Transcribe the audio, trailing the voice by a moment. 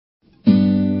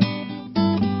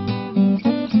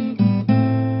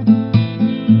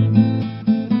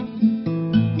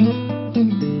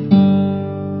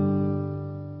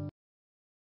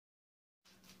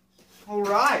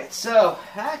So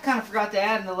I kind of forgot to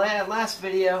add in the last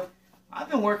video,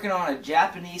 I've been working on a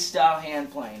Japanese style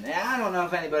hand plane. Now, I don't know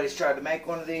if anybody's tried to make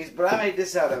one of these, but I made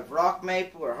this out of rock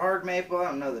maple or hard maple. I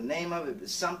don't know the name of it, but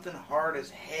something hard as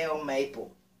hell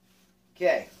maple.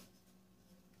 Okay.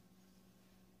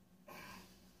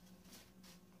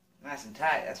 Nice and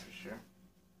tight, that's for sure.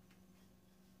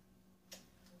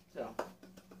 So,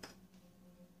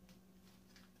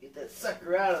 get that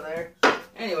sucker out of there.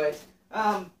 Anyways,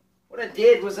 what I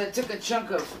did was I took a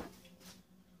chunk of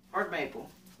hard maple,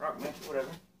 rock maple, whatever.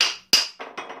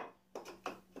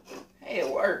 Hey, it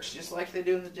works, just like they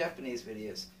do in the Japanese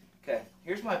videos. Okay,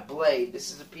 here's my blade.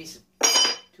 This is a piece of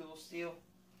tool steel.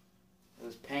 It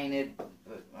was painted,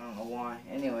 but I don't know why.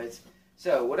 Anyways,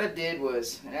 so what I did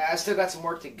was, and I still got some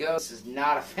work to go. This is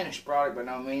not a finished product by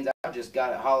no means. I've just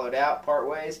got it hollowed out part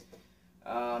ways.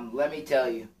 Let me tell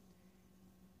you,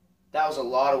 that was a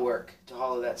lot of work to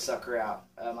hollow that sucker out.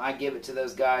 I give it to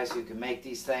those guys who can make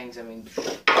these things. I mean,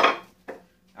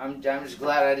 I'm just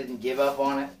glad I didn't give up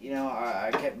on it. You know,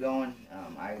 I kept going.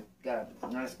 I got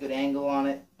a nice good angle on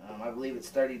it. I believe it's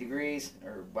 30 degrees,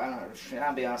 or I don't know.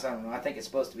 I'll be honest, I don't know. I think it's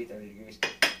supposed to be 30 degrees.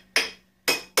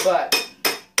 But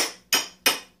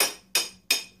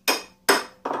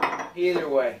either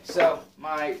way, so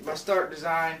my start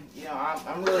design, you know,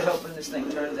 I'm really hoping this thing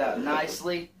turns out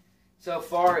nicely. So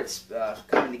far, it's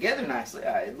coming together nicely.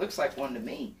 It looks like one to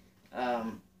me.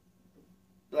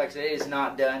 Like I said, it is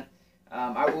not done.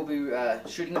 I will be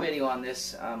shooting a video on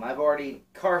this. I've already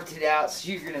carved it out,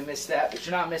 so you're going to miss that, but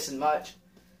you're not missing much.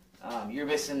 You're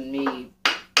missing me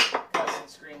cuss and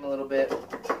scream a little bit,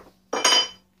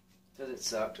 because it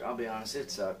sucked. I'll be honest,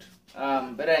 it sucked.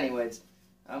 But anyways,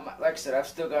 like I said, I've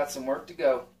still got some work to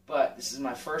go, but this is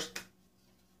my first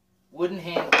wooden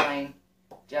hand plane,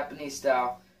 Japanese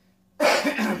style.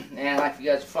 And like you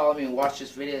guys follow me and watch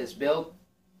this video, this build.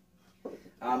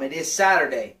 It is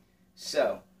Saturday,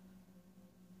 so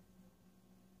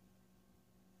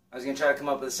I was going to try to come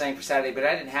up with a saying for Saturday, but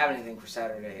I didn't have anything for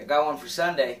Saturday. I got one for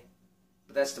Sunday,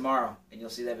 but that's tomorrow, and you'll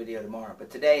see that video tomorrow.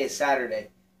 But today is Saturday.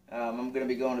 I'm going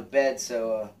to be going to bed,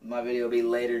 so my video will be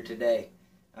later today.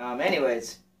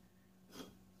 Anyways,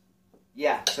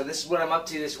 yeah, so this is what I'm up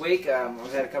to this week.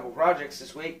 I've had a couple projects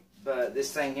this week, but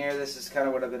this thing here, this is kind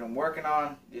of what I've been working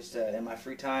on, just in my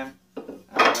free time.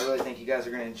 I really think you guys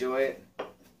are going to enjoy it.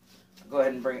 I'll go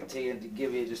ahead and bring it to you to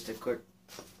give you just a quick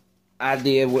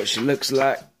idea of what she looks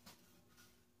like.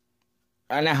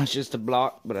 Right now it's just a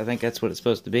block, but I think that's what it's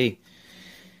supposed to be.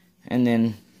 And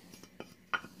then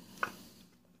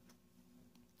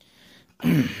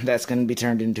that's going to be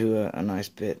turned into a nice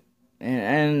bit.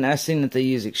 And I've seen that they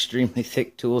use extremely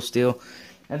thick tool steel.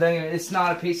 And then it's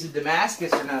not a piece of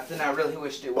Damascus or nothing. I really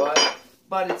wished it was,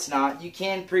 but it's not. You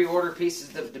can pre-order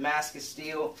pieces of Damascus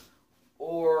steel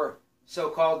or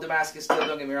so-called Damascus steel.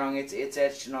 Don't get me wrong, it's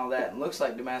etched and all that. It looks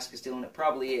like Damascus steel, and it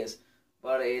probably is.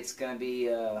 But it's going to be,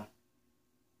 I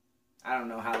don't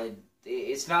know how they...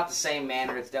 It's not the same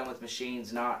manner. It's done with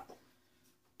machines, not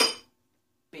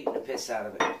beating the piss out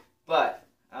of it. But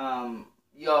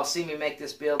you all see me make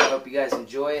this build. I hope you guys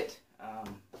enjoy it.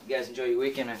 You guys enjoy your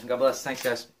weekend, man. God bless. Thanks,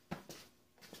 guys.